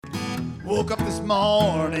Woke up this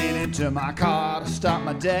morning into my car to start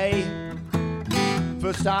my day.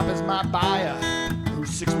 First stop is my buyer, who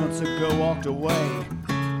 6 months ago walked away.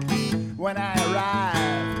 When I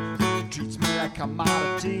arrive, he treats me like a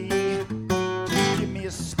commodity. Give me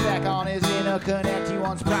a spec on his interconnect, he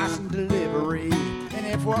wants price and delivery. And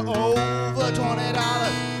if we're over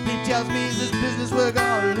 $20, he tells me it's this business we're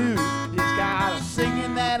gonna lose. He's got us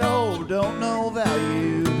singing that old don't know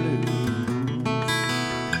value blues.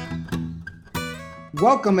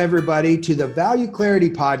 Welcome, everybody, to the Value Clarity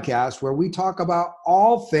Podcast, where we talk about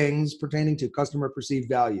all things pertaining to customer perceived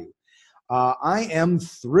value. I am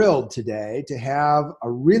thrilled today to have a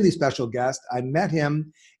really special guest. I met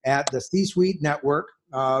him at the C-Suite Network,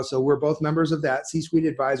 so we're both members of that C-Suite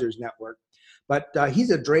Advisors Network. But he's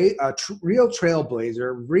a real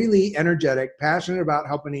trailblazer, really energetic, passionate about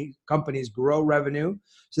helping companies grow revenue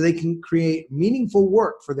so they can create meaningful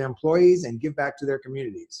work for their employees and give back to their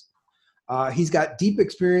communities. He's got deep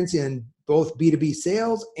experience in both B2B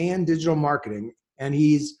sales and digital marketing, and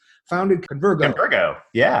he's founded Convergo. Convergo,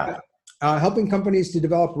 yeah. Helping companies to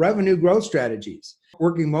develop revenue growth strategies,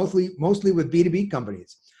 working mostly with B2B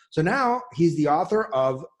companies. So now he's the author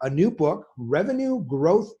of a new book, Revenue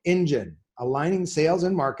Growth Engine, Aligning Sales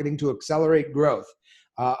and Marketing to Accelerate Growth,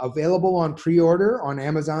 available on pre-order on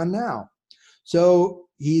Amazon now. So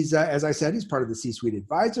he's, as I said, he's part of the C-Suite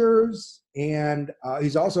Advisors, and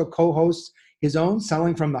he's also co-hosts his own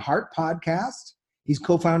Selling from the Heart podcast. He's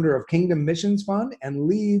co-founder of Kingdom Missions Fund and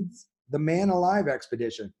leads the Man Alive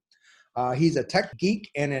Expedition. He's a tech geek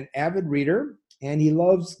and an avid reader, and he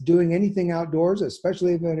loves doing anything outdoors,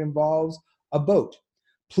 especially if it involves a boat.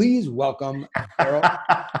 Please welcome Daryl.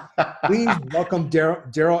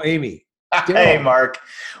 Daryl Amy. Daryl. Hey, Mark.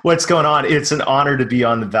 What's going on? It's an honor to be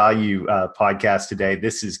on the Value podcast today.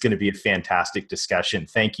 This is going to be a fantastic discussion.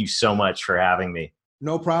 Thank you so much for having me.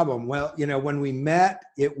 No problem. Well, when we met,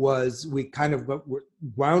 we kind of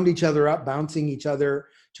wound each other up, bouncing each other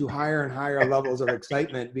to higher and higher levels of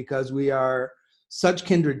excitement because we are such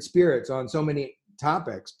kindred spirits on so many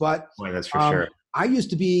topics. But boy, that's for sure.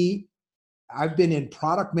 I've been in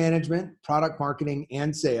product management, product marketing,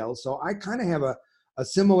 and sales. So I kind of have a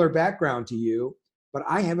similar background to you, but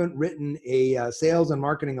I haven't written a sales and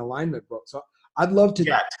marketing alignment book. So I'd love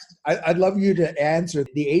you to answer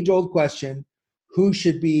the age-old question: who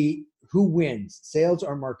wins, sales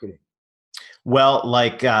or marketing? Well,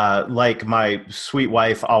 like my sweet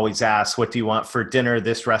wife always asks, what do you want for dinner,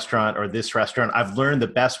 this restaurant or this restaurant? I've learned the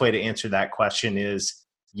best way to answer that question is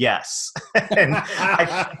yes.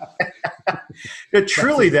 And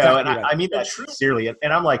truly though, and I mean that sincerely,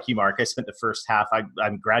 and I'm like you, Mark, I spent the first half, I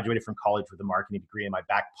graduated from college with a marketing degree in my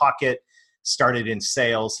back pocket, started in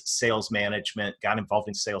sales management, got involved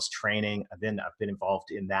in sales training, and then I've been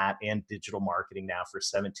involved in that and digital marketing now for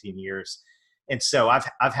 17 years. And so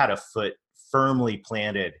I've had a foot firmly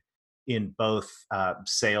planted in both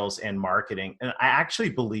sales and marketing. And I actually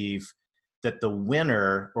believe that the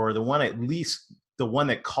winner, or the one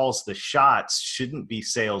that calls the shots, shouldn't be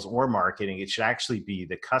sales or marketing. It should actually be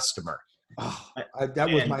the customer. Oh, that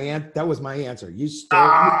was my answer. You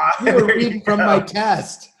were reading from my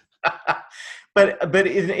test. But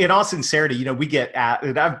in all sincerity, we get at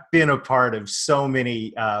it. I've been a part of so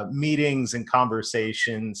many meetings and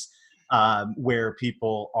conversations where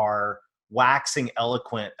people are waxing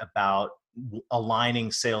eloquent about aligning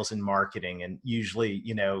sales and marketing. And usually,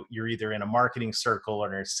 you're either in a marketing circle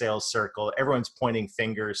or in a sales circle. Everyone's pointing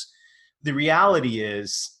fingers. The reality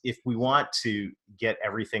is, if we want to get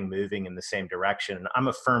everything moving in the same direction, and I'm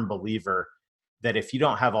a firm believer that if you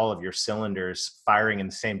don't have all of your cylinders firing in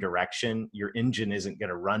the same direction, your engine isn't going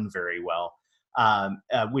to run very well,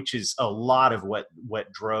 which is a lot of what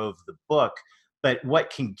drove the book. But what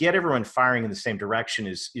can get everyone firing in the same direction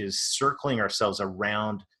is circling ourselves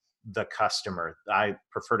around the customer. I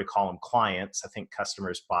prefer to call them clients. I think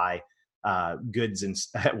customers buy goods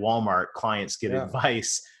at Walmart. Clients get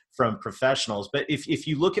advice from professionals. But if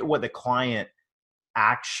you look at what the client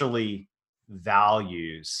actually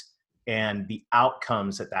values and the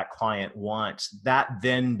outcomes that client wants, that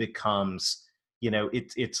then becomes,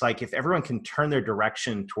 it's like if everyone can turn their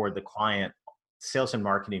direction toward the client, sales and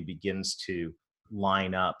marketing begins to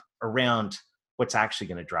line up around what's actually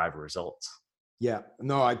going to drive results. Yeah,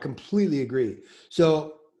 no, I completely agree.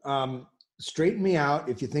 So straighten me out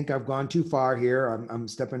if you think I've gone too far here. I'm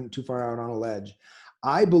stepping too far out on a ledge.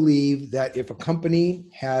 I believe that if a company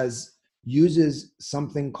uses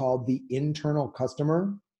something called the internal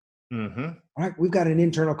customer, all right, we've got an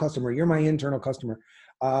internal customer. You're my internal customer.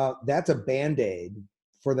 That's a Band-Aid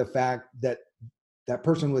for the fact that that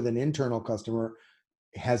person with an internal customer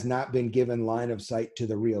has not been given line of sight to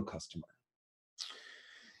the real customer.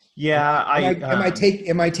 Yeah,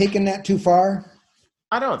 Am I taking that too far?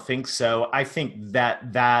 I don't think so. I think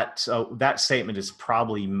that statement is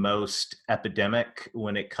probably most epidemic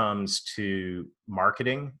when it comes to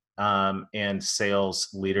marketing and sales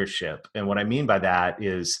leadership. And what I mean by that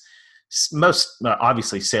is most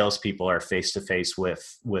obviously salespeople are face to face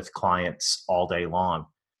with clients all day long.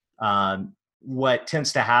 What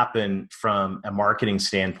tends to happen from a marketing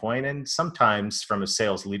standpoint, and sometimes from a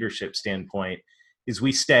sales leadership standpoint, is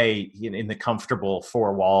we stay in the comfortable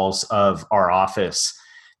four walls of our office.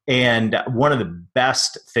 And one of the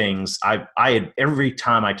best things I had every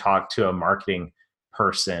time I talk to a marketing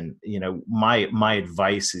person, my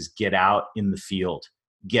advice is get out in the field,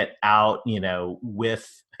 get out,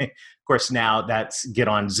 with, of course, now that's get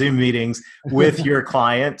on Zoom meetings with your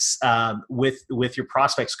clients, with your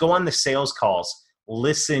prospects, go on the sales calls,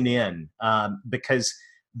 listen in, because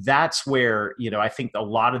that's where, I think a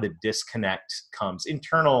lot of the disconnect comes.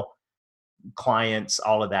 Internal clients,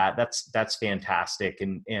 all of that, that's fantastic.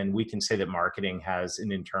 And we can say that marketing has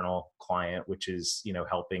an internal client, which is,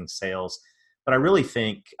 helping sales. But I really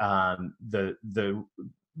think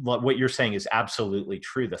what you're saying is absolutely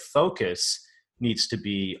true. The focus needs to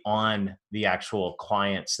be on the actual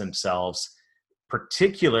clients themselves,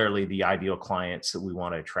 particularly the ideal clients that we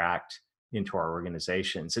want to attract into our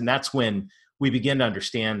organizations. And that's when we begin to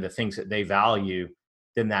understand the things that they value.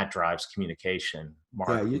 Then that drives communication,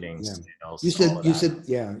 marketing, sales. You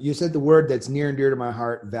said the word that's near and dear to my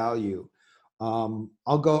heart, value.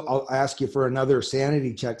 I'll ask you for another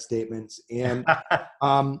sanity check statements. And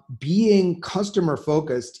being customer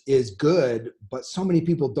focused is good, but so many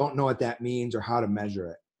people don't know what that means or how to measure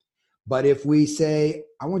it. But if we say,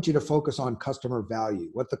 I want you to focus on customer value,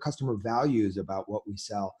 what the customer values about what we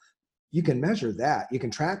sell, you can measure that. You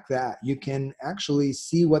can track that. You can actually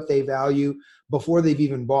see what they value before they've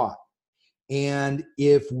even bought. And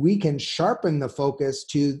if we can sharpen the focus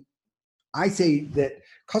to, I say that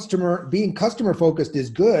being customer focused is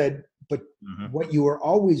good, but what you were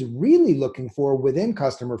always really looking for within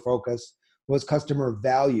customer focus was customer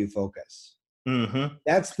value focus. Mm-hmm.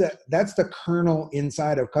 That's the kernel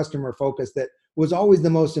inside of customer focus that was always the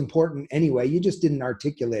most important anyway. You just didn't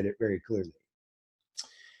articulate it very clearly.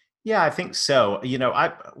 Yeah, I think so.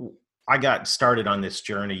 I got started on this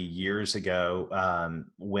journey years ago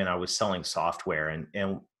when I was selling software,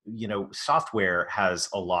 and software has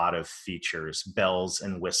a lot of features, bells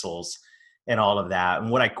and whistles, and all of that.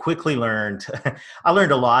 And what I quickly learned, I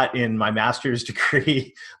learned a lot in my master's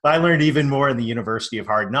degree, but I learned even more in the University of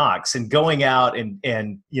Hard Knocks. And going out and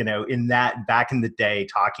in that back in the day,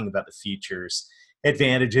 talking about the features,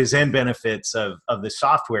 advantages, and benefits of the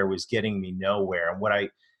software was getting me nowhere. And what I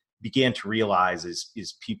began to realize is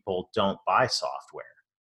people don't buy software.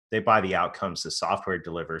 They buy the outcomes the software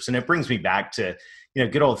delivers. And it brings me back to,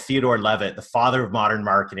 good old Theodore Levitt, the father of modern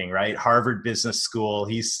marketing, right? Harvard Business School.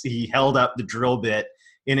 He held up the drill bit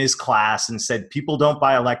in his class and said, people don't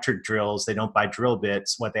buy electric drills. They don't buy drill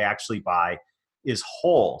bits. What they actually buy is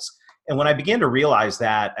holes. And when I began to realize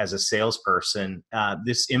that as a salesperson,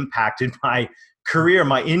 this impacted my career,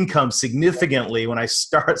 my income significantly when I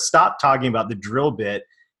stopped talking about the drill bit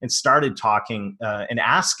and started talking and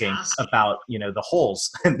asking about, the holes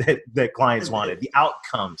that clients wanted, the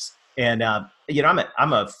outcomes. And,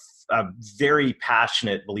 I'm a very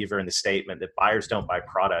passionate believer in the statement that buyers don't buy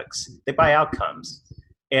products, they buy outcomes.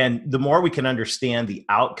 And the more we can understand the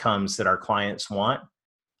outcomes that our clients want,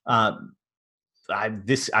 I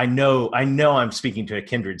know I'm speaking to a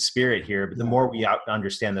kindred spirit here, but the more we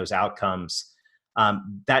understand those outcomes,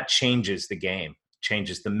 that changes the game.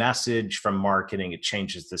 Changes the message from marketing, it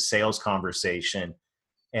changes the sales conversation,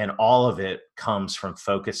 and all of it comes from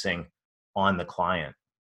focusing on the client.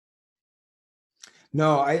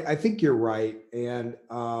 No, I think you're right. And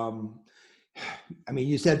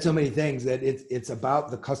you said so many things that it's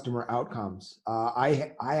about the customer outcomes.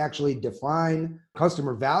 I actually define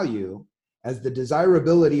customer value as the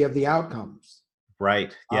desirability of the outcomes.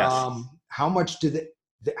 Right. Yes.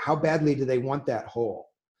 How badly do they want that whole?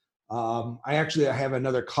 I have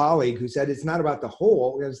another colleague who said it's not about the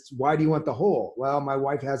whole. It's why do you want the whole? Well, my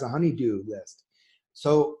wife has a honeydew list.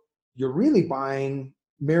 So you're really buying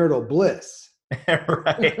marital bliss.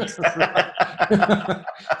 Right.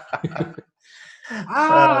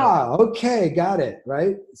 Okay, got it.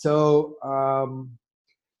 Right. So,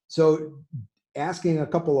 so asking a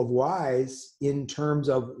couple of whys in terms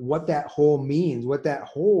of what that whole means, what that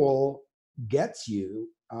whole gets you.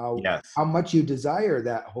 Yes. How much you desire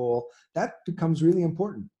that whole, that becomes really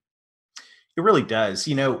important. It really does.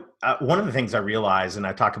 One of the things I realize, and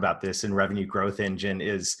I talk about this in Revenue Growth Engine,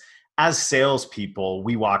 is as salespeople,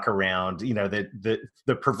 we walk around,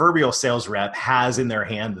 the proverbial sales rep has in their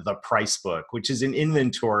hand the price book, which is an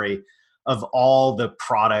inventory of all the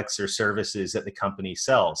products or services that the company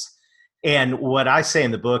sells. And what I say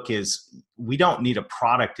in the book is we don't need a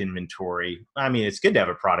product inventory. I mean, it's good to have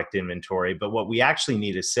a product inventory, but what we actually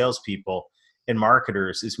need as salespeople and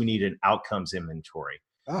marketers is we need an outcomes inventory.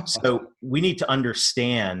 Oh. So we need to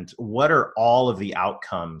understand what are all of the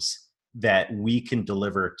outcomes that we can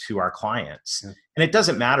deliver to our clients. Yeah. And it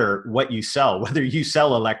doesn't matter what you sell, whether you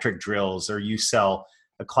sell electric drills or you sell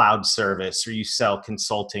a cloud service or you sell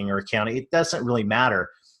consulting or accounting, it doesn't really matter.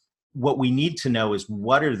 What we need to know is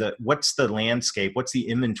what's the landscape, what's the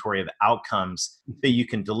inventory of outcomes that you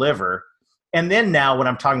can deliver. And then now when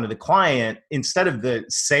I'm talking to the client, instead of the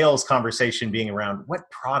sales conversation being around what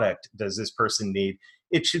product does this person need,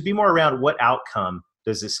 it should be more around what outcome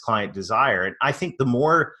does this client desire. And I think the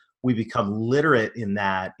more we become literate in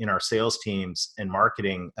that in our sales teams and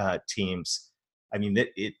marketing teams, I mean,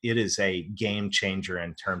 it is a game changer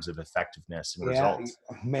in terms of effectiveness and results.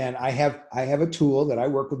 Man, I have a tool that I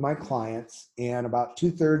work with my clients, and about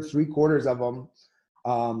 2/3, 3/4 of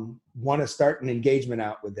them want to start an engagement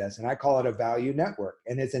out with this. And I call it a value network,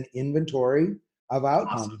 and it's an inventory of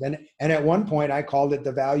outcomes. Awesome. And at one point I called it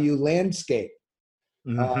the value landscape.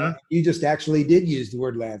 Mm-hmm. You just actually did use the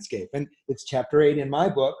word landscape, and it's chapter 8 in my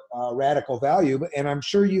book, Radical Value. And I'm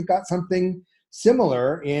sure you've got something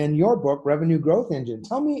similar in your book, Revenue Growth Engine.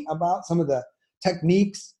 Tell me about some of the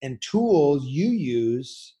techniques and tools you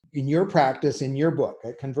use in your practice in your book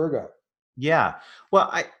at Convergo. Yeah,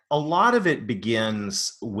 well, a lot of it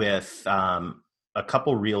begins with a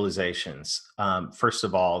couple realizations. First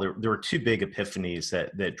of all, there were two big epiphanies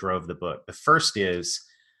that drove the book. The first is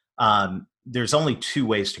there's only two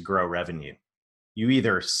ways to grow revenue. You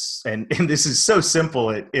either, and this is so simple,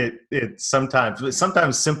 it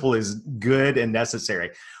sometimes simple is good and necessary.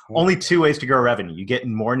 Okay. Only two ways to grow revenue. You get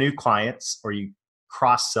more new clients, or you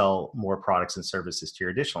cross-sell more products and services to your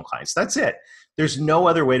additional clients. That's it. There's no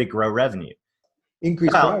other way to grow revenue.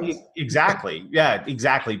 Increase price. Exactly. Yeah,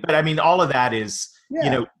 exactly. But I mean, all of that is,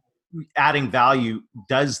 adding value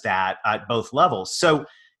does that at both levels. So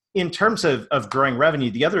in terms of growing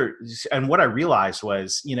revenue, and what I realized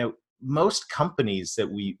was, most companies that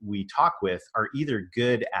we talk with are either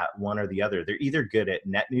good at one or the other. They're either good at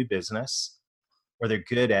net new business, or they're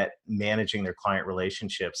good at managing their client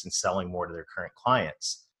relationships and selling more to their current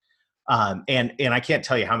clients. And I can't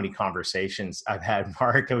tell you how many conversations I've had,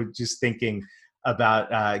 Mark. I was just thinking about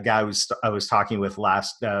a guy I was talking with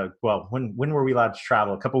last, when were we allowed to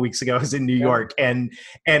travel? A couple of weeks ago, I was in New York, and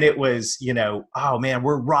it was, oh man,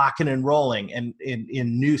 we're rocking and rolling and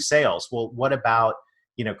in new sales. Well, what about,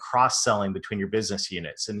 cross-selling between your business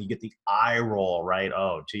units? And you get the eye roll, right?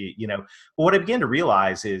 Oh, gee, But what I began to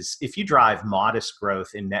realize is if you drive modest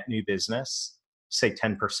growth in net new business, say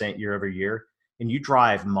 10% year over year, and you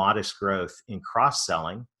drive modest growth in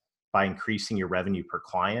cross-selling by increasing your revenue per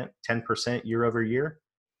client 10% year over year,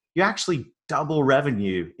 you actually double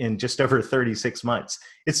revenue in just over 36 months.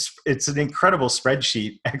 It's an incredible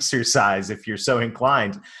spreadsheet exercise if you're so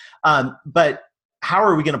inclined. But how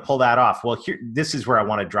are we going to pull that off? Well, this is where I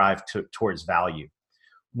want to drive towards value.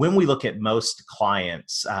 When we look at most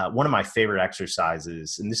clients, one of my favorite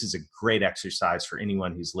exercises, and this is a great exercise for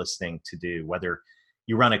anyone who's listening to do, whether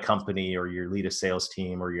you run a company or you lead a sales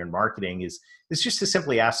team or you're in marketing, is just to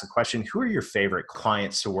simply ask the question, who are your favorite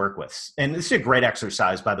clients to work with? And this is a great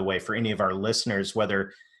exercise, by the way, for any of our listeners,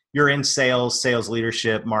 whether you're in sales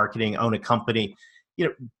leadership, marketing, own a company,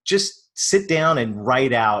 just sit down and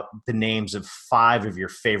write out the names of 5 of your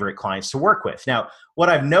favorite clients to work with. Now, what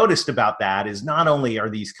I've noticed about that is not only are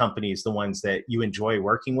these companies the ones that you enjoy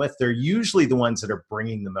working with, they're usually the ones that are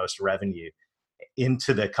bringing the most revenue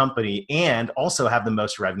into the company and also have the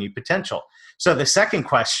most revenue potential. So the second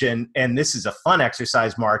question, and this is a fun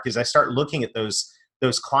exercise, Mark, is I start looking at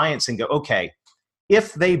those clients and go, okay,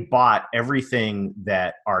 if they bought everything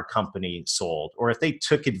that our company sold, or if they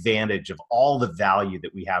took advantage of all the value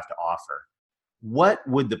that we have to offer, what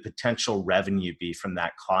would the potential revenue be from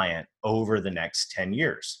that client over the next 10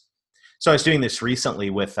 years? So I was doing this recently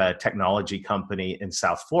with a technology company in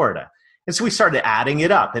South Florida. And so we started adding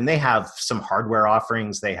it up, and they have some hardware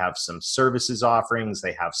offerings, they have some services offerings,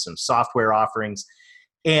 they have some software offerings.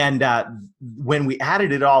 And when we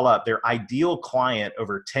added it all up, their ideal client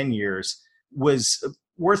over 10 years was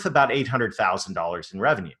worth about $800,000 in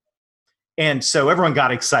revenue. And so everyone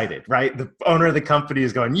got excited, right? The owner of the company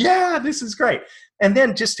is going, yeah, this is great. And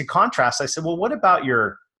then just to contrast, I said, well, what about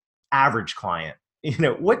your average client?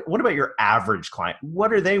 What about your average client?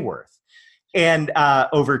 What are they worth? And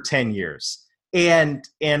over 10 years. And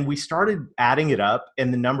we started adding it up,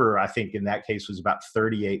 and the number, I think in that case, was about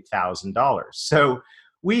 $38,000. So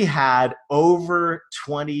we had over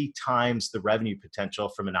 20 times the revenue potential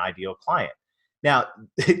from an ideal client. Now,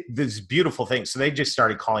 this beautiful thing. So they just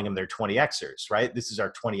started calling them their 20Xers, right? This is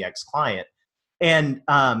our 20X client. And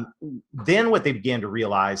then what they began to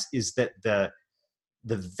realize is that the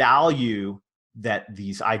value that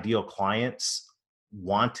these ideal clients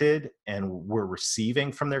wanted and were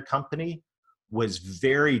receiving from their company was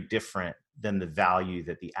very different than the value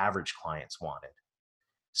that the average clients wanted.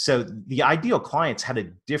 So the ideal clients had a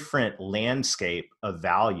different landscape of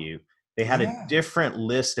value. They had a different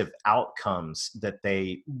list of outcomes that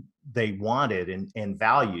they wanted and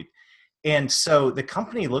valued. And so the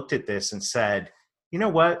company looked at this and said, you know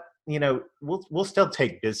what, we'll still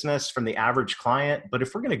take business from the average client, but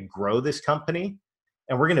if we're going to grow this company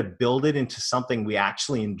and we're going to build it into something we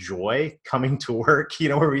actually enjoy coming to work,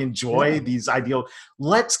 where we enjoy these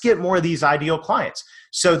let's get more of these ideal clients.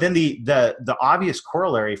 So then the obvious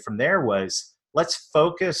corollary from there was, let's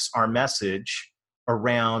focus our message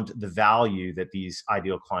around the value that these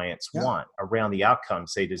ideal clients want, around the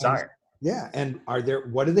outcomes they desire. And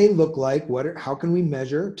what do they look like? How can we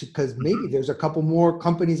measure? Because maybe there's a couple more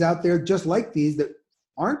companies out there just like these that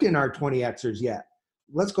aren't in our 20Xers yet.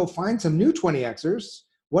 Let's go find some new 20Xers.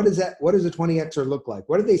 What does a 20Xer look like?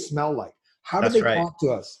 What do they smell like? How do they talk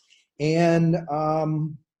to us? And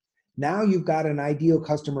now you've got an ideal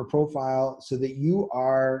customer profile so that you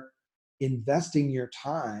are investing your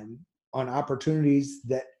time on opportunities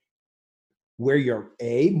where you're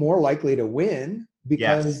more likely to win,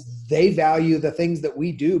 because they value the things that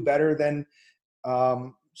we do better than,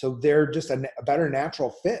 so they're just a better natural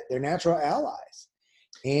fit. They're natural allies.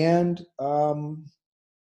 And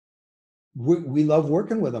we love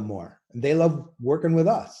working with them more. And they love working with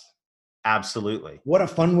us. Absolutely. What a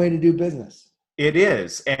fun way to do business. It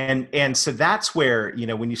is. And so that's where,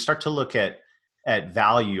 when you start to look at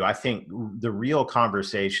value, I think the real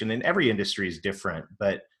conversation, and every industry is different,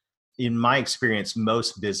 but in my experience,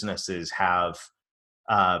 most businesses have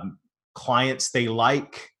clients they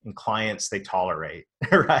like and clients they tolerate,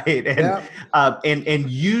 right? And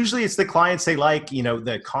usually it's the clients they like.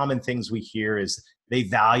 The common things we hear is they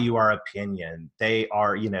value our opinion. They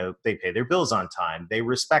are, they pay their bills on time. They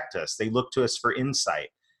respect us. They look to us for insight.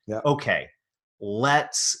 Okay,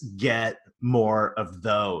 let's get more of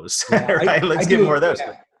those, right? Let's get more of those.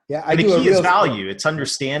 And the key is value. It's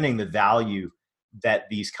understanding the value that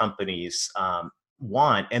these companies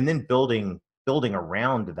want, and then building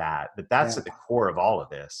around that. But that's at the core of all of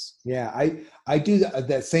this. I do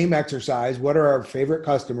that same exercise. What are our favorite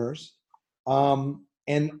customers?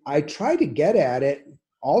 And I try to get at it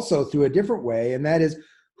also through a different way, and that is,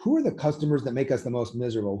 who are the customers that make us the most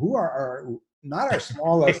miserable? Who are not our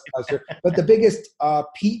smallest customer, but the biggest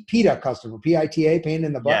PITA customer, PITA, pain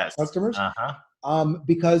in the butt customers?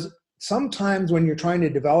 Because sometimes when you're trying to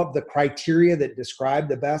develop the criteria that describe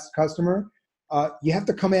the best customer, you have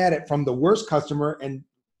to come at it from the worst customer and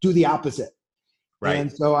do the opposite. Right.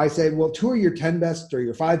 And so I say, well, who are your 10 best or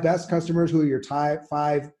your 5 best customers? Who are your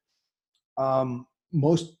 5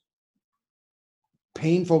 most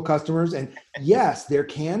painful customers? And yes, there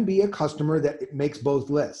can be a customer that makes both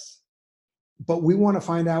lists, but we want to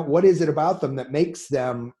find out, what is it about them that makes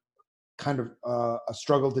them kind of a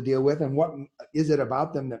struggle to deal with, and what is it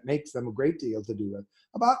about them that makes them a great deal to do with?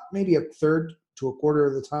 About maybe a third to a quarter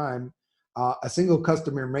of the time, a single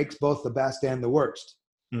customer makes both the best and the worst.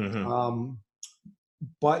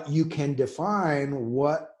 But you can define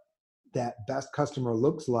what that best customer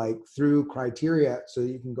looks like through criteria, so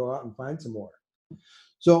you can go out and find some more.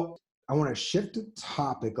 So I want to shift the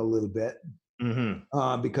topic a little bit,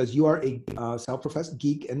 because you are a self-professed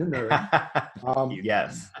geek and a nerd.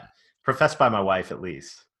 Yes, professed by my wife, at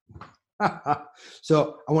least.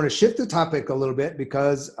 So I want to shift the topic a little bit,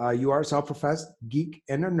 because you are a self-professed geek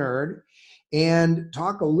and a nerd, and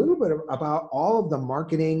talk a little bit about all of the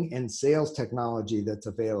marketing and sales technology that's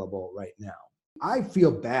available right now. I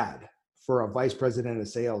feel bad for a vice president of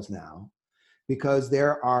sales now, because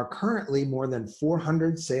there are currently more than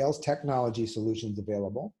 400 sales technology solutions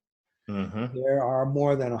available. There are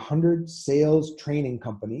more than 100 sales training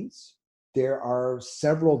companies. There are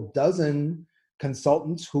several dozen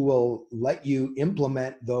consultants who will let you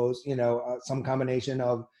implement those, some combination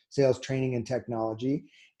of sales training and technology.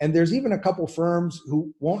 And there's even a couple firms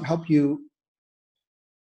who won't help you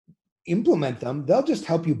implement them. They'll just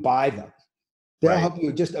help you buy them. They'll help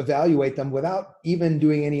you just evaluate them without even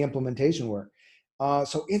doing any implementation work.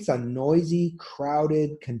 So it's a noisy,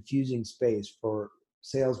 crowded, confusing space for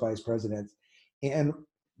sales vice presidents. And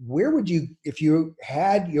where would you, if you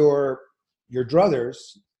had your your druthers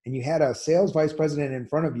and you had a sales vice president in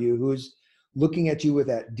front of you who's looking at you with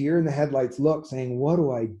that deer in the headlights look saying, what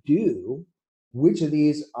do I do? Which of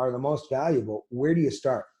these are the most valuable? Where do you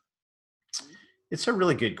start? It's a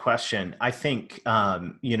really good question. I think,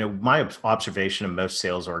 my observation of most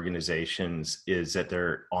sales organizations is that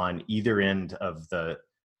they're on either end of the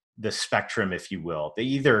spectrum, if you will. They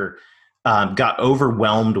either got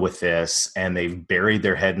overwhelmed with this and they've buried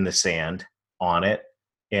their head in the sand on it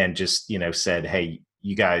and just, said, hey,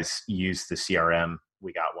 you guys use the CRM.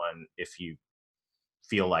 We got one if you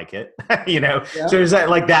feel like it, Yeah. So there's that,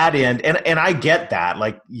 like that end. And I get that,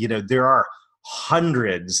 there are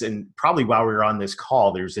hundreds, and probably while we were on this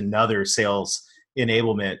call, there's another sales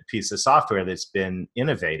enablement piece of software that's been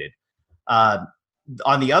innovated.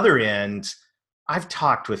 On the other end, I've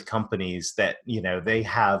talked with companies that,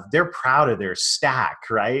 they're proud of their stack,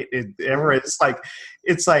 right? It's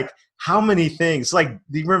like how many things, like,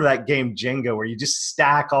 do you remember that game Jenga where you just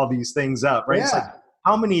stack all these things up, right? Yeah. It's like,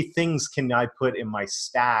 how many things can I put in my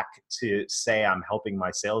stack to say I'm helping my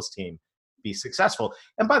sales team be successful?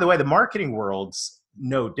 And by the way, the marketing world's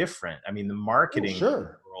no different. I mean, the marketing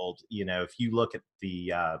world, if you look at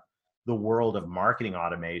the world of marketing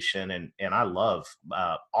automation, and I love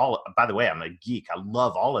by the way, I'm a geek. I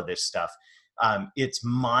love all of this stuff. It's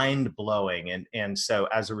mind blowing. And so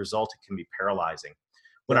as a result, it can be paralyzing.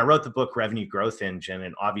 When I wrote the book, Revenue Growth Engine,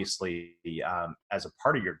 and obviously as a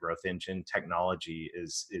part of your growth engine, technology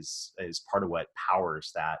is part of what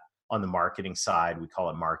powers that. On the marketing side, we call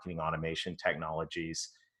it marketing automation technologies.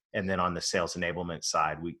 And then on the sales enablement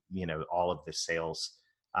side, we, all of the sales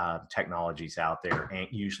technologies out there,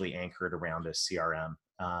 usually anchored around a CRM.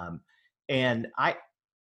 And I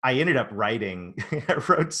ended up I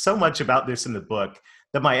wrote so much about this in the book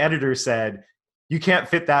that my editor said, you can't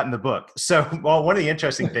fit that in the book. So, one of the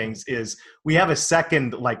interesting things is we have a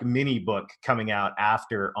second mini book coming out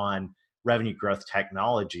after on revenue growth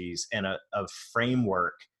technologies and a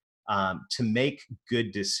framework to make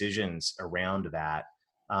good decisions around that.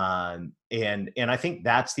 And I think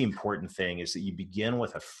that's the important thing, is that you begin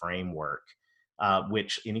with a framework,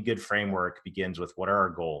 which any good framework begins with, what are our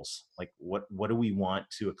goals? Like, what do we want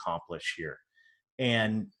to accomplish here?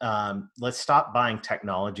 And let's stop buying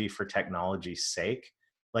technology for technology's sake.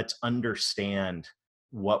 Let's understand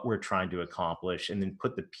what we're trying to accomplish and then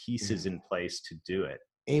put the pieces in place to do it.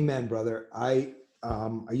 Amen, brother. I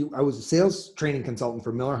was a sales training consultant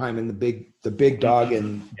for Miller Heiman, the big dog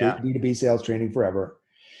in B2B sales training forever.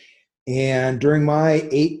 And during my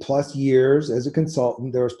 8+ years as a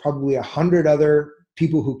consultant, there was probably 100 other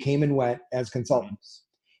people who came and went as consultants.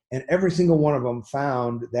 And every single one of them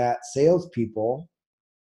found that salespeople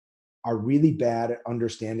are really bad at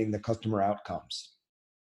understanding the customer outcomes.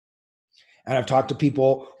 And I've talked to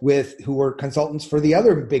people who were consultants for the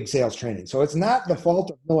other big sales training. So it's not the fault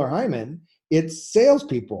of Miller Heiman, it's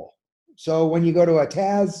salespeople. So when you go to a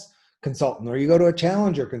TAS consultant or you go to a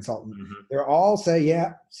Challenger consultant, they're all say,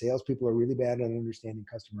 salespeople are really bad at understanding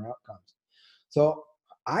customer outcomes. So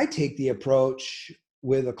I take the approach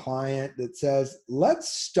with a client that says, let's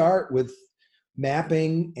start with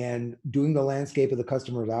mapping and doing the landscape of the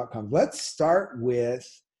customer's outcomes. Let's start with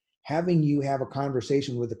having you have a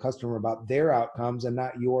conversation with the customer about their outcomes and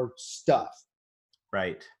not your stuff.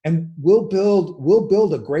 Right. And we'll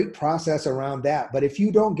build a great process around that. But if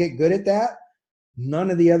you don't get good at that, none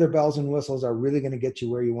of the other bells and whistles are really going to get you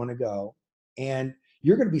where you want to go. And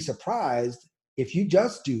you're going to be surprised if you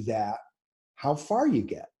just do that, how far you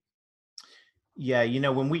get. Yeah,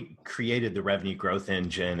 when we created the revenue growth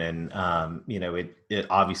engine, and it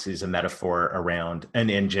obviously is a metaphor around an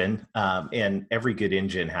engine, and every good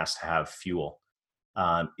engine has to have fuel.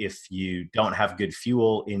 If you don't have good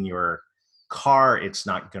fuel in your car, it's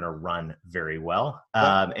not going to run very well.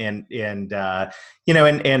 And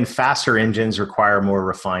faster engines require more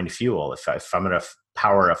refined fuel. If I'm going to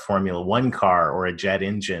power a Formula One car or a jet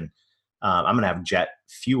engine, I'm going to have jet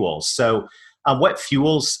fuel. So what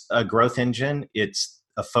fuels a growth engine? It's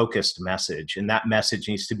a focused message, and that message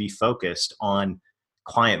needs to be focused on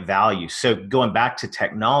client value. So going back to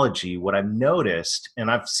technology, what I've noticed,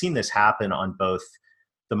 and I've seen this happen on both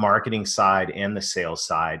the marketing side and the sales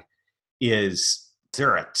side, is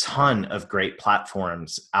there are a ton of great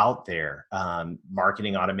platforms out there,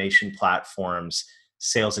 marketing automation platforms,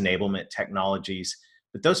 sales enablement technologies,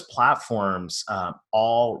 but those platforms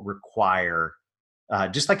all require,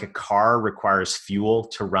 just like a car requires fuel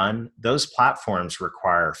to run, those platforms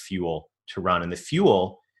require fuel to run. And the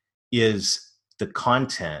fuel is the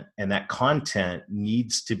content, and that content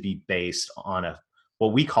needs to be based on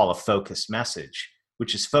what we call a focused message,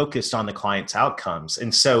 which is focused on the client's outcomes.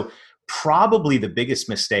 And so probably the biggest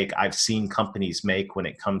mistake I've seen companies make when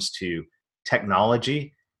it comes to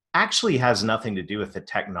technology actually has nothing to do with the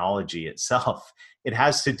technology itself. It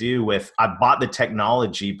has to do with, I bought the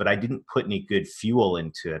technology, but I didn't put any good fuel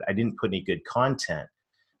into it. I didn't put any good content.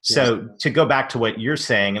 So to go back to what you're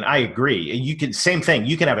saying, and I agree, you can, same thing,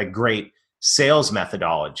 you can have a great sales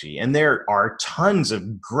methodology, and there are tons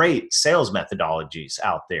of great sales methodologies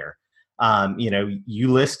out there.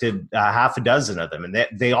 You listed half a dozen of them, and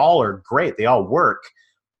they all are great. They all work,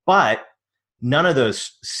 but none of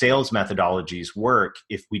those sales methodologies work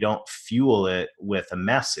if we don't fuel it with a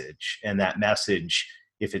message. And that message,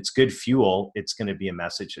 if it's good fuel, it's going to be a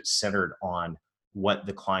message that's centered on what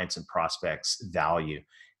the clients and prospects value.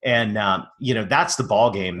 And that's the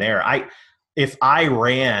ball game there. If I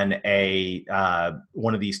ran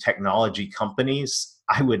one of these technology companies,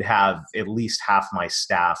 I would have at least half my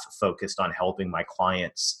staff focused on helping my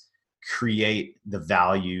clients create the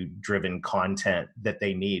value-driven content that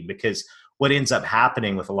they need. Because what ends up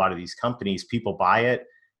happening with a lot of these companies, people buy it.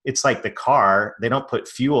 It's like the car, they don't put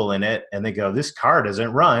fuel in it and they go, this car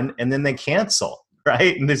doesn't run, and then they cancel,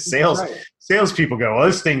 right? And the salespeople go, well,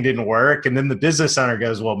 this thing didn't work. And then the business owner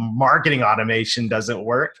goes, well, marketing automation doesn't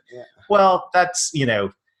work. Yeah. Well, that's,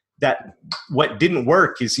 that what didn't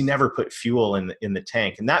work is you never put fuel in the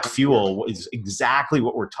tank. And that fuel is exactly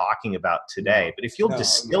what we're talking about today. But if you'll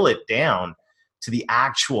distill it down to the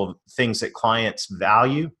actual things that clients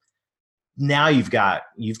value, now you've got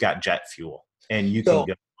jet fuel, and you can go a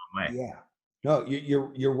long way. Yeah, no,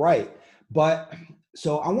 you're right. But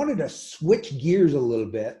so I wanted to switch gears a little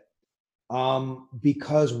bit,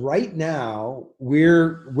 because right now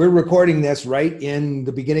we're recording this right in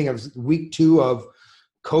the beginning of week 2 of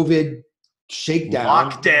COVID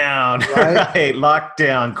shakedown. Lockdown, right?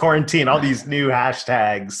 Lockdown, quarantine, all these new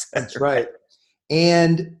hashtags. That's right.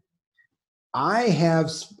 And I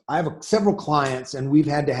have several clients, and we've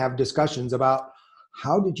had to have discussions about,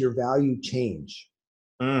 how did your value change?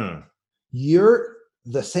 You're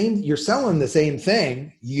selling the same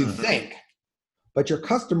thing, you think, but your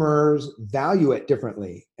customers value it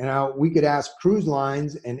differently. And now we could ask cruise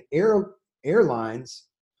lines and airlines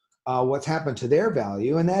what's happened to their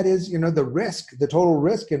value, and that is, the total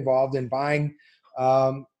risk involved in buying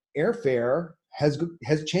airfare has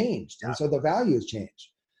changed, and so the value has changed.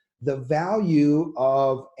 The value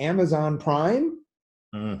of Amazon Prime,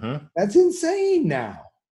 that's insane now.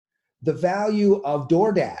 The value of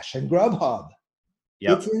DoorDash and Grubhub,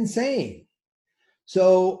 it's insane.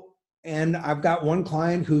 So, and I've got one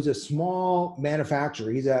client who's a small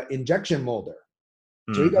manufacturer. He's an injection molder.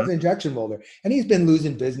 So he does injection molder. And he's been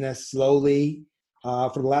losing business slowly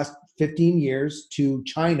for the last 15 years to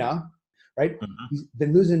China, right? He's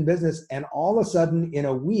been losing business. And all of a sudden, in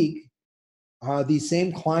a week, these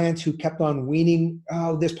same clients who kept on weaning,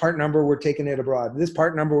 this part number, we're taking it abroad. This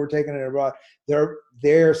part number, we're taking it abroad.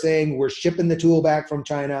 They're saying, we're shipping the tool back from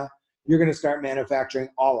China. You're going to start manufacturing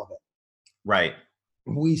all of it. Right.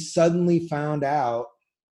 We suddenly found out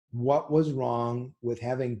what was wrong with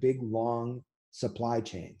having big, long supply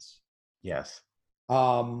chains. Yes.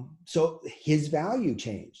 So his value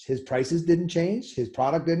changed. His prices didn't change. His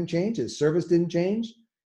product didn't change. His service didn't change.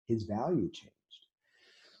 His value changed.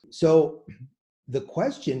 So the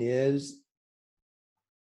question is,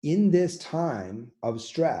 in this time of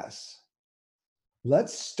stress,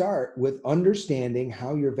 let's start with understanding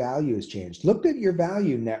how your value has changed. Look at your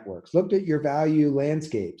value networks, look at your value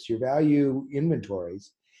landscapes, your value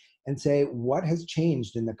inventories, and say, what has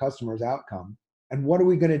changed in the customer's outcome, and what are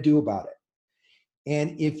we going to do about it?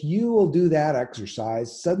 And if you will do that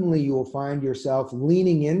exercise, suddenly you will find yourself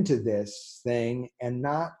leaning into this thing and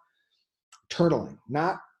not turtling,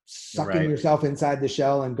 not sucking yourself inside the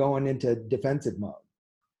shell and going into defensive mode.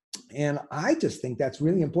 And I just think that's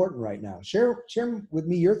really important right now. Share with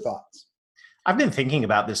me your thoughts. I've been thinking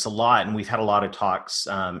about this a lot, and we've had a lot of talks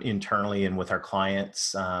internally and with our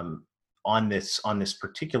clients on this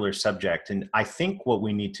particular subject. And I think what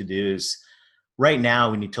we need to do is, right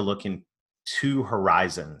now, we need to look in 2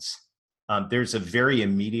 horizons. There's a very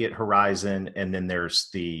immediate horizon, and then there's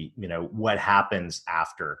the, what happens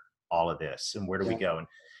after all of this, and where do we go? And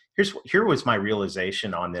here was my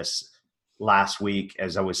realization on this last week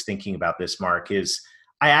as I was thinking about this, Mark, is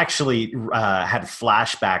I actually had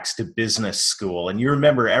flashbacks to business school. And you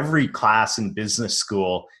remember every class in business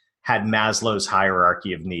school had Maslow's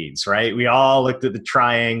hierarchy of needs, right? We all looked at the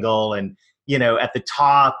triangle, and, at the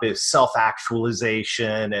top is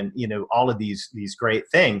self-actualization and, all of these great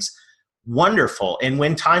things. Wonderful. And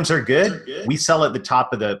when times are good, we sell at the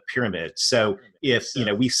top of the pyramid. So if,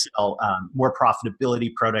 we sell more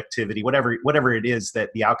profitability, productivity, whatever it is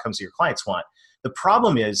that the outcomes of your clients want. The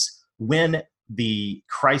problem is, when the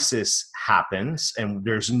crisis happens, and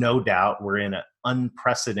there's no doubt we're in an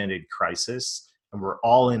unprecedented crisis and we're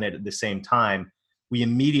all in it at the same time, we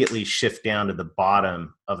immediately shift down to the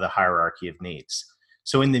bottom of the hierarchy of needs.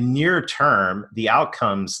 So in the near term, the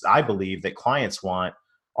outcomes I believe that clients want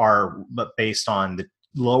are based on the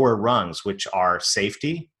lower rungs, which are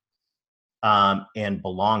safety and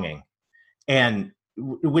belonging. And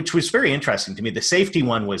which was very interesting to me. The safety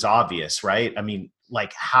one was obvious, right? I mean,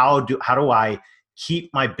 like how do I keep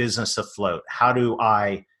my business afloat? How do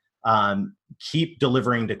I keep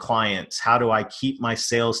delivering to clients? How do I keep my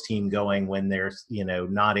sales team going when they're,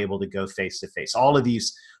 not able to go face to face? All of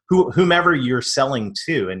these, whomever you're selling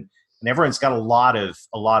to, and everyone's got a lot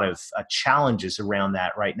of challenges around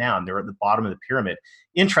that right now, and they're at the bottom of the pyramid.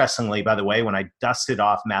 Interestingly, by the way, when I dusted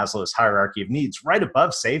off Maslow's hierarchy of needs, right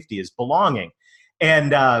above safety is belonging.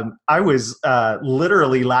 And I was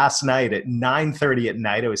literally last night at 9:30 at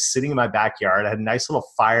night, I was sitting in my backyard. I had a nice little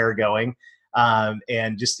fire going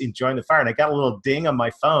and just enjoying the fire. And I got a little ding on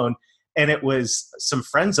my phone, and it was some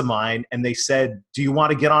friends of mine, and they said, "Do you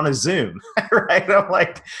want to get on a Zoom?" Right? And I'm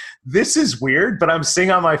like, this is weird, but I'm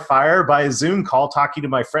sitting on my fire by a Zoom call talking to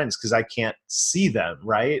my friends because I can't see them,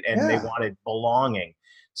 right? And they wanted belonging.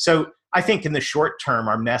 So I think in the short term,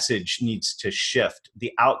 our message needs to shift.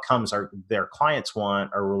 The outcomes their clients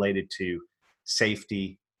want are related to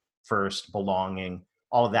safety first, belonging,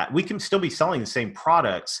 all of that. We can still be selling the same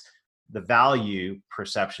products. The value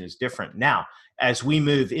perception is different. Now, as we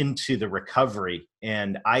move into the recovery,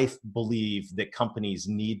 and I believe that companies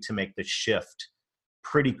need to make the shift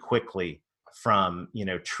pretty quickly from,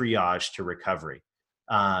 triage to recovery.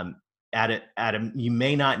 You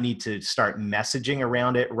may not need to start messaging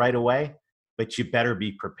around it right away, but you better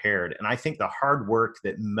be prepared. And I think the hard work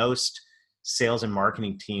that most sales and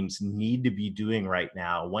marketing teams need to be doing right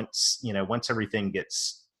now, once everything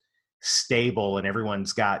gets stable and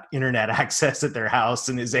everyone's got internet access at their house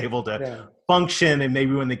and is able to function, and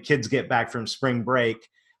maybe when the kids get back from spring break,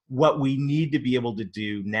 what we need to be able to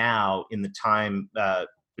do now in the time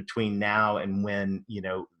between now and when,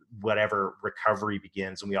 whatever recovery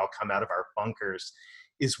begins and we all come out of our bunkers,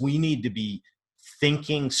 is we need to be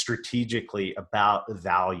thinking strategically about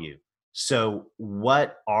value. So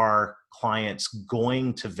what are clients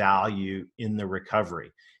going to value in the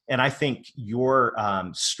recovery? And I think your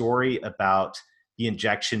story about the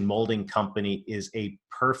injection molding company is a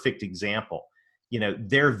perfect example.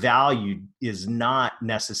 Their value is not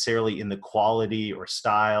necessarily in the quality or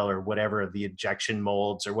style or whatever of the injection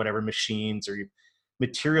molds or whatever machines or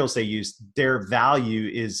materials they use. Their value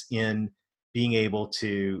is in being able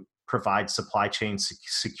to provide supply chain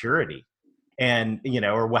security, and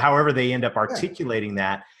or however they end up articulating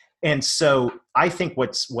that. And so I think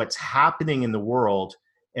what's happening in the world,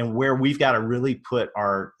 and where we've got to really put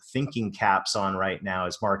our thinking caps on right now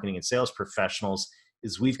as marketing and sales professionals,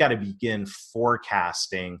 is we've got to begin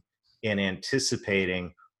forecasting and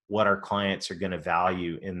anticipating what our clients are going to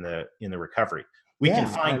value in the recovery. We can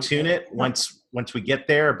fine tune it once we get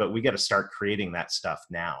there, but we got to start creating that stuff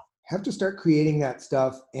now. Have to start creating that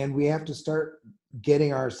stuff, and we have to start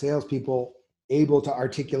getting our salespeople able to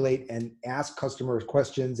articulate and ask customers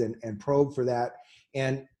questions and probe for that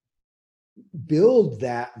and build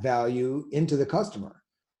that value into the customer.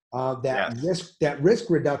 That risk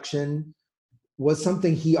reduction was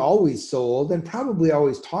something he always sold and probably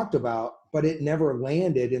always talked about, but it never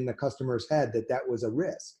landed in the customer's head that was a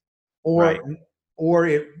risk, or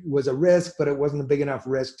it was a risk, but it wasn't a big enough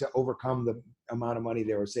risk to overcome the amount of money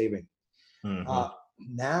they were saving. Mm-hmm.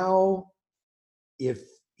 Now, if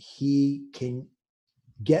he can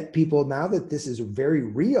get people, now that this is very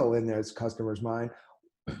real in their customer's mind,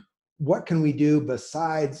 what can we do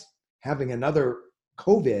besides having another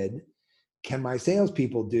COVID? Can my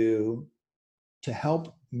salespeople do to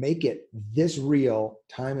help make it this real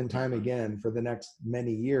time and time again for the next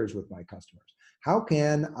many years with my customers? How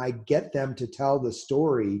can I get them to tell the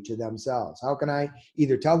story to themselves? How can I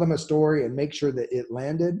either tell them a story and make sure that it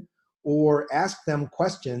landed, or ask them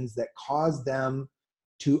questions that cause them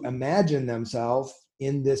to imagine themselves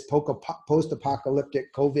in this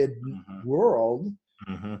post-apocalyptic COVID world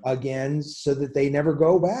again, so that they never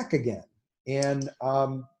go back again? And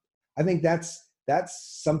I think that's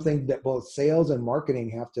something that both sales and marketing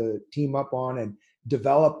have to team up on and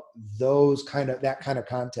develop that kind of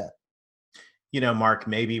content. Mark,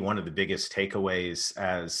 maybe one of the biggest takeaways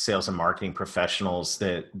as sales and marketing professionals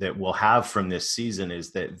that we'll have from this season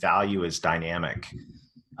is that value is dynamic.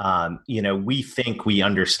 We think we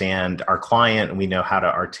understand our client and we know how to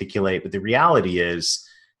articulate, but the reality is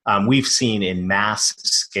we've seen in mass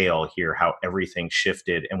scale here how everything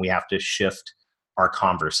shifted, and we have to shift our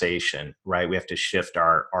conversation, right? We have to shift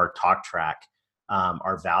our talk track,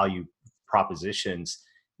 our value propositions.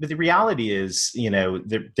 But the reality is,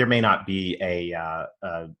 there may not be a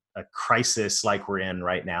crisis like we're in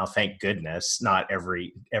right now. Thank goodness, not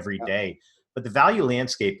every day. But the value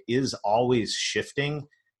landscape is always shifting.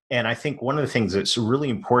 And I think one of the things that's really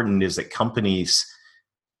important is that companies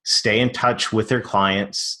stay in touch with their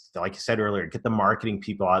clients. Like I said earlier, get the marketing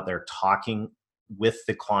people out there talking with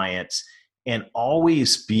the clients, and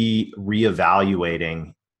always be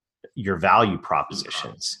reevaluating your value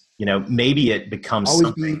propositions. Maybe it becomes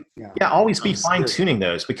always be fine tuning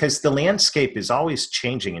those, because the landscape is always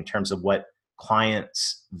changing in terms of what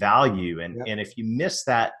clients value. And if you miss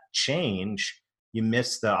that change, you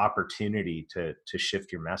miss the opportunity to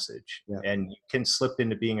shift your message, and you can slip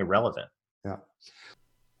into being irrelevant. Yeah.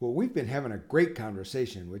 Well, we've been having a great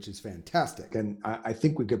conversation, which is fantastic. And I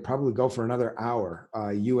think we could probably go for another hour.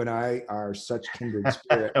 You and I are such kindred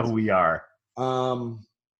spirits. We are.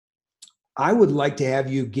 I would like to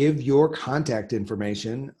have you give your contact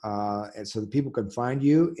information and so that people can find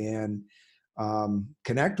you and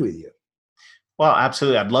connect with you. Well,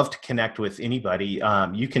 absolutely. I'd love to connect with anybody.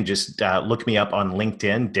 You can just look me up on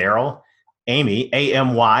LinkedIn, Daryl Amy,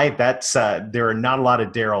 A-M-Y. That's there are not a lot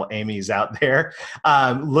of Daryl Amy's out there.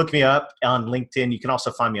 Look me up on LinkedIn. You can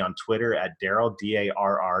also find me on Twitter at Daryl,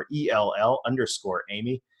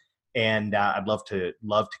 DARRELL_Amy. And I'd love to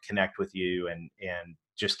connect with you and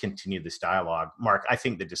just continue this dialogue. Mark, I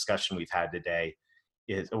think the discussion we've had today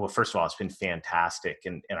is, well, first of all, it's been fantastic.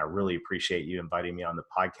 And I really appreciate you inviting me on the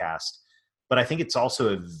podcast. But I think it's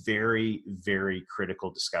also a very, very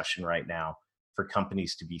critical discussion right now for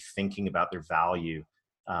companies to be thinking about their value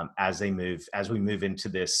as we move into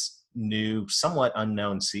this new, somewhat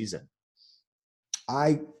unknown season.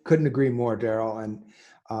 I couldn't agree more, Daryl. And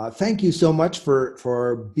thank you so much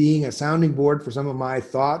for being a sounding board for some of my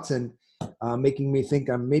thoughts and making me think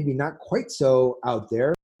I'm maybe not quite so out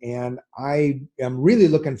there. And I am really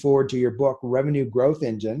looking forward to your book, Revenue Growth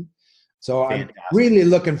Engine. So fantastic. I'm really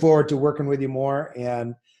looking forward to working with you more.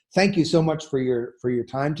 And thank you so much for your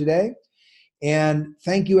time today. And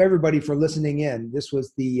thank you, everybody, for listening in. This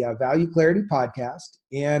was the Value Clarity Podcast.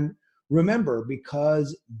 And remember,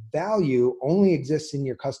 because value only exists in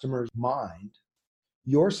your customer's mind,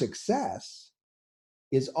 your success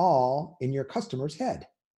is all in your customer's head.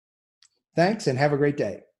 Thanks, and have a great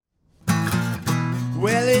day.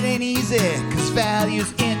 Well, it ain't easy, cause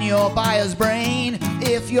value's in your buyer's brain.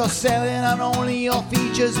 If you're selling on only your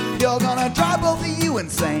features, you're gonna drive both of you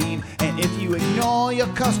insane. And if you ignore your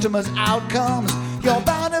customers' outcomes, you're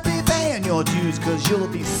bound to be paying your dues, cause you'll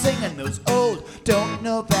be singing those old don't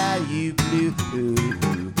know value blues.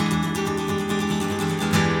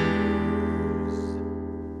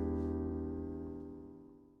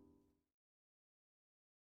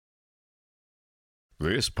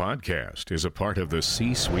 This podcast is a part of the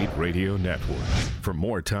C-Suite Radio Network. For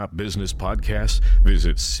more top business podcasts,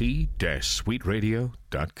 visit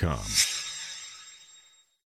c-suiteradio.com.